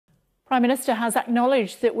Prime Minister has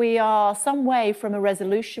acknowledged that we are some way from a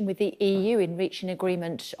resolution with the EU in reaching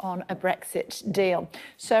agreement on a Brexit deal.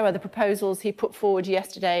 So are the proposals he put forward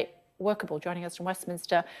yesterday workable? Joining us from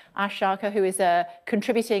Westminster, Ash Sharker, who is a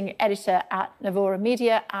contributing editor at Novora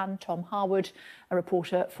Media, and Tom Harwood, a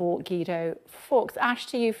reporter for Guido Fawkes. Ash,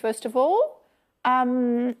 to you first of all.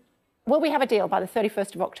 Will we have a deal by the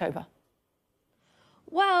 31st of October?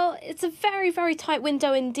 Well, it's a very, very tight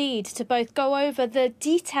window indeed to both go over the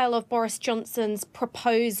detail of Boris Johnson's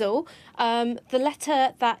proposal. The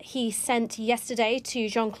letter that he sent yesterday to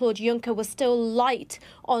Jean-Claude Juncker was still light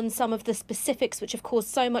on some of the specifics which have caused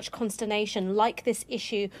so much consternation, like this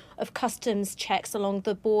issue of customs checks along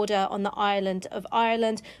the border on the island of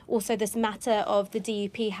Ireland. Also, this matter of the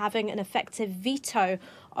DUP having an effective veto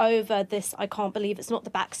over this, I can't believe it's not the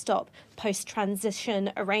backstop,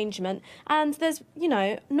 post-transition arrangement. And there's,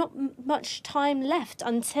 not much time left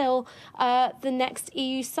until the next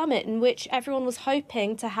EU summit, in which everyone was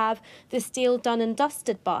hoping to have this deal done and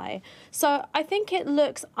dusted by. So I think it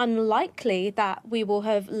looks unlikely that we will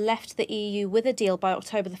have left the EU with a deal by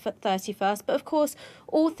October the 31st. But of course,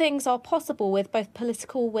 all things are possible with both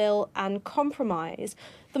political will and compromise.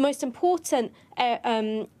 The most important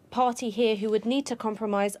party here who would need to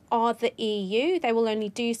compromise are the EU. They will only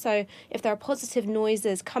do so if there are positive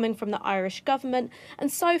noises coming from the Irish government.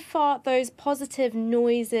 And so far, those positive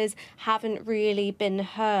noises haven't really been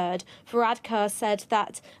heard. Varadkar said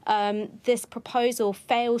that this proposal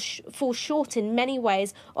falls short in many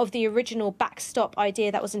ways of the original backstop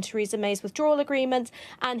idea that was in Theresa May's withdrawal agreement.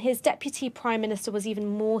 And his deputy prime minister was even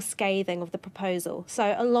more scathing of the proposal.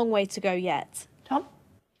 So a long way to go yet. Tom?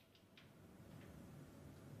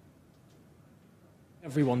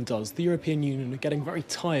 Everyone does. The European Union are getting very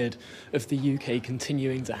tired of the UK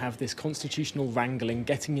continuing to have this constitutional wrangling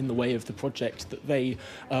getting in the way of the project that they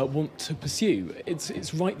want to pursue.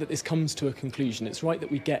 It's right that this comes to a conclusion. It's right that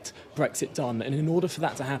we get Brexit done. And in order for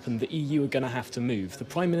that to happen, the EU are going to have to move. The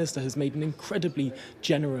Prime Minister has made an incredibly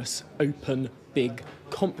generous, open, big,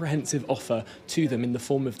 comprehensive offer to them in the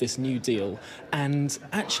form of this new deal. And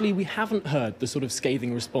actually, we haven't heard the sort of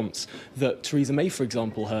scathing response that Theresa May, for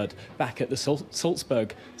example, heard back at the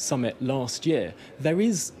Salzburg summit last year. There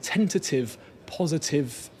is tentative,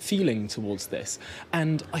 positive feeling towards this.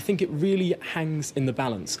 And I think it really hangs in the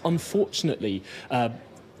balance. Unfortunately,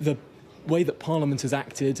 the way that Parliament has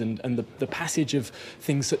acted and the passage of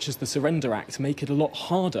things such as the Surrender Act make it a lot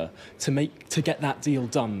harder to get that deal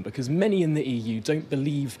done, because many in the EU don't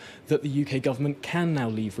believe that the UK government can now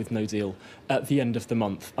leave with no deal at the end of the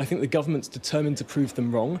month. I think the government's determined to prove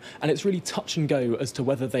them wrong, and it's really touch and go as to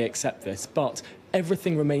whether they accept this. But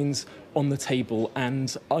everything remains on the table,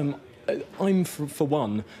 and I'm for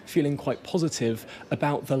one, feeling quite positive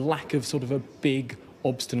about the lack of sort of a big,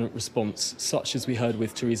 obstinate response, such as we heard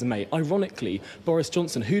with Theresa May. Ironically, Boris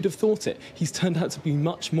Johnson, who'd have thought it, he's turned out to be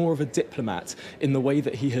much more of a diplomat in the way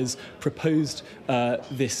that he has proposed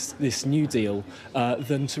this new deal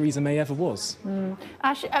than Theresa May ever was.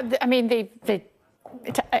 Ash, I mean, the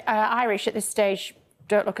Irish at this stage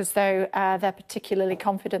don't look as though they're particularly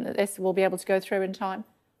confident that this will be able to go through in time.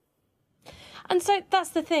 And so that's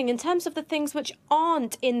the thing. In terms of the things which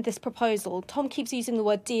aren't in this proposal, Tom keeps using the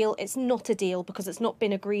word deal. It's not a deal because it's not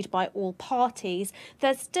been agreed by all parties.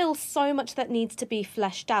 There's still so much that needs to be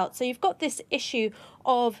fleshed out. So you've got this issue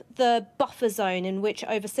of the buffer zone in which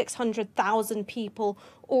over 600,000 people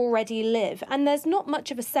already live. And there's not much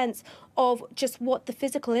of a sense of just what the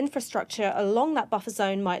physical infrastructure along that buffer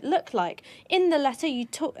zone might look like. In the letter,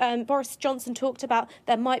 Boris Johnson talked about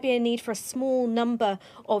there might be a need for a small number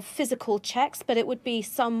of physical checks, but it would be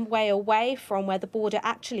some way away from where the border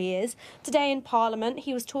actually is. Today in Parliament,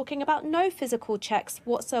 he was talking about no physical checks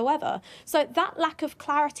whatsoever. So that lack of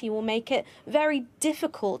clarity will make it very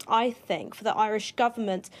difficult, I think, for the Irish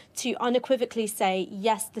government to unequivocally say,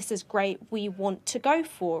 yes, this is great, we want to go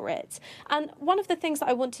for it. And one of the things that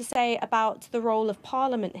I want to say about the role of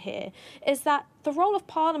Parliament here is that the role of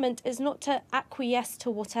Parliament is not to acquiesce to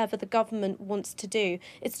whatever the government wants to do.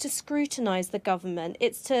 It's to scrutinise the government.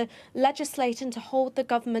 It's to legislate and to hold the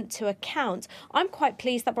government to account. I'm quite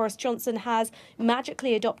pleased that Boris Johnson has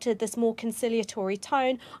magically adopted this more conciliatory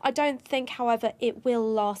tone. I don't think, however, it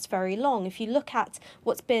will last very long. If you look at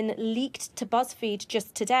what's been leaked to BuzzFeed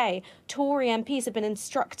just today, Tory MPs have been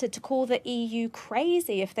instructed to call the EU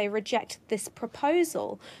crazy if they reject this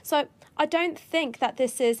proposal. So I don't think that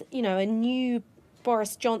this is, a new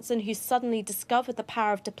Boris Johnson, who suddenly discovered the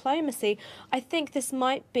power of diplomacy, I think this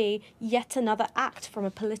might be yet another act from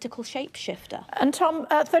a political shapeshifter. And Tom,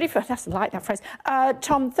 31st, I like that phrase.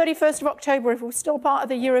 Tom, 31st of October, if we're still part of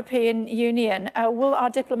the European Union, will our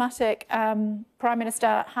diplomatic Prime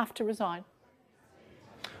Minister have to resign?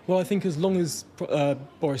 Well, I think as long as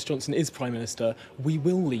Boris Johnson is Prime Minister, we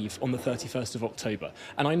will leave on the 31st of October.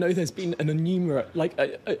 And I know there's been an innumerate, like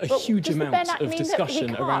a huge amount of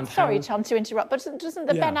discussion around how... Sorry, Tom, to interrupt, but doesn't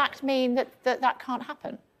the Ben Act mean that can't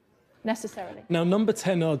happen? Necessarily. Now, Number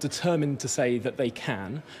 10 are determined to say that they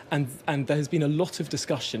can, and there has been a lot of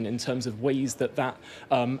discussion in terms of ways that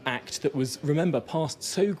act that was, remember, passed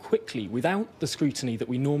so quickly without the scrutiny that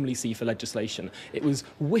we normally see for legislation. It was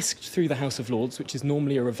whisked through the House of Lords, which is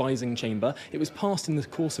normally a revising chamber. It was passed in the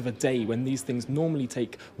course of a day when these things normally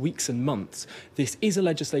take weeks and months. This is a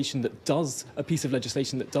piece of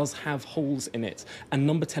legislation that does have holes in it, and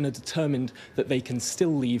Number 10 are determined that they can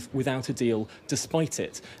still leave without a deal despite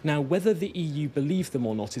it. Now, whether the EU believe them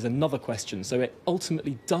or not is another question, so it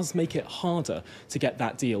ultimately does make it harder to get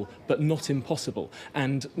that deal, but not impossible.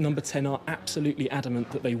 And Number 10 are absolutely adamant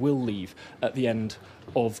that they will leave at the end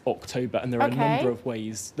of October, and there are a number of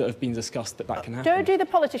ways that have been discussed that can happen. Don't do the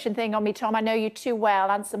politician thing on me, Tom. I know you too well.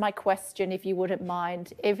 Answer my question, if you wouldn't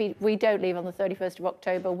mind. If we don't leave on the 31st of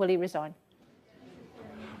October, will he resign?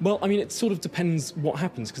 Well, I mean, it sort of depends what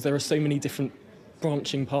happens, because there are so many different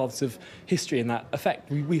branching paths of history in that effect.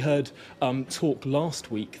 We heard talk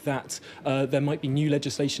last week that there might be new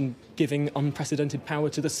legislation giving unprecedented power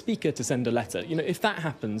to the Speaker to send a letter. You know, if that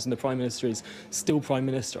happens and the Prime Minister is still Prime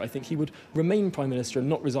Minister, I think he would remain Prime Minister and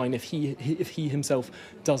not resign if he himself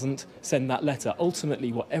doesn't send that letter.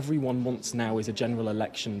 Ultimately, what everyone wants now is a general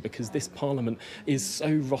election, because this Parliament is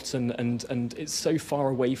so rotten and it's so far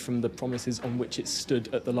away from the promises on which it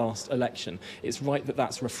stood at the last election. It's right that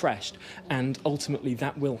that's refreshed, and ultimately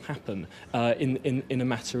that will happen in a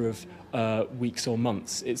matter of weeks or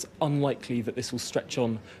months. It's unlikely that this will stretch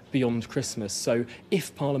on beyond Christmas. So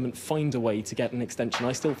if Parliament find a way to get an extension,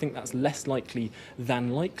 I still think that's less likely than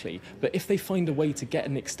likely. But if they find a way to get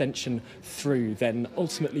an extension through, then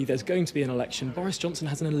ultimately there's going to be an election. Boris Johnson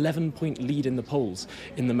has an 11-point lead in the polls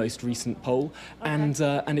in the most recent poll. And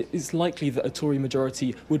it is likely that a Tory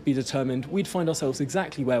majority would be determined. We'd find ourselves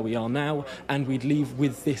exactly where we are now, and we'd leave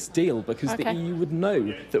with this deal, because the EU would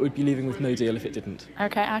know that we'd be leaving with no deal if it didn't.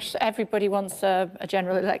 OK, Ash, everybody wants a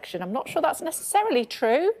general election. I'm not sure that's necessarily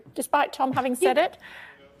true, despite Tom having said it.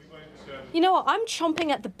 You know what? I'm chomping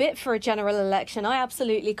at the bit for a general election. I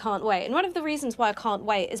absolutely can't wait. And one of the reasons why I can't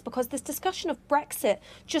wait is because this discussion of Brexit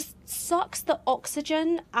just sucks the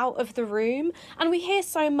oxygen out of the room. And we hear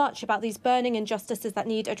so much about these burning injustices that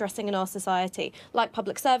need addressing in our society, like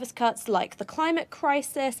public service cuts, like the climate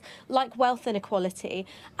crisis, like wealth inequality.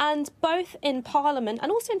 And both in Parliament and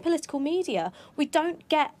also in political media, we don't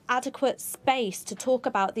get adequate space to talk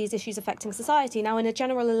about these issues affecting society. Now, in a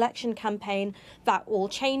general election campaign, that all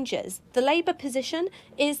changes. The Labour position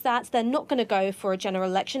is that they're not going to go for a general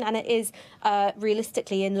election, and it is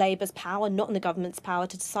realistically in Labour's power, not in the government's power,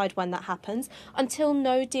 to decide when that happens, until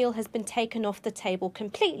no deal has been taken off the table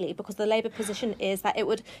completely, because the Labour position is that it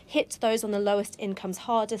would hit those on the lowest incomes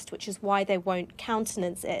hardest, which is why they won't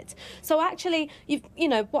countenance it. So actually, you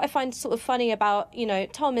know, what I find sort of funny about,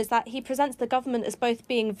 Tom, is that he presents the government as both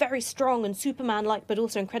being very strong and Superman-like, but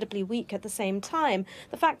also incredibly weak at the same time.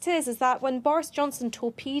 The fact is that when Boris Johnson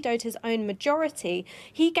torpedoed his own majority,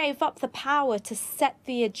 he gave up the power to set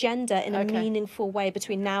the agenda in a meaningful way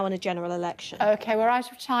between now and a general election. OK, we're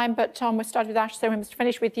out of time, but Tom, we started with Ash, so we must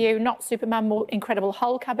finish with you. Not Superman, more Incredible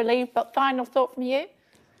Hulk, I believe, but final thought from you?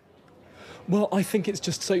 Well, I think it's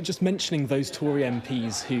just mentioning those Tory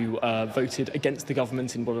MPs who voted against the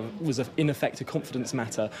government in what was, in effect, a confidence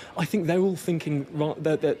matter. I think they're all thinking,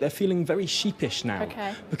 they're feeling very sheepish now,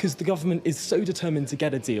 because the government is so determined to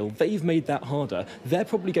get a deal. They've made that harder. They're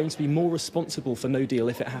probably going to be more responsible for no deal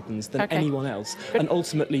if it happens than anyone else. And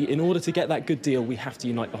ultimately, in order to get that good deal, we have to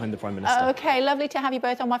unite behind the Prime Minister. OK, lovely to have you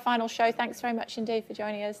both on my final show. Thanks very much indeed for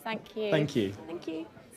joining us. Thank you. Thank you. Thank you.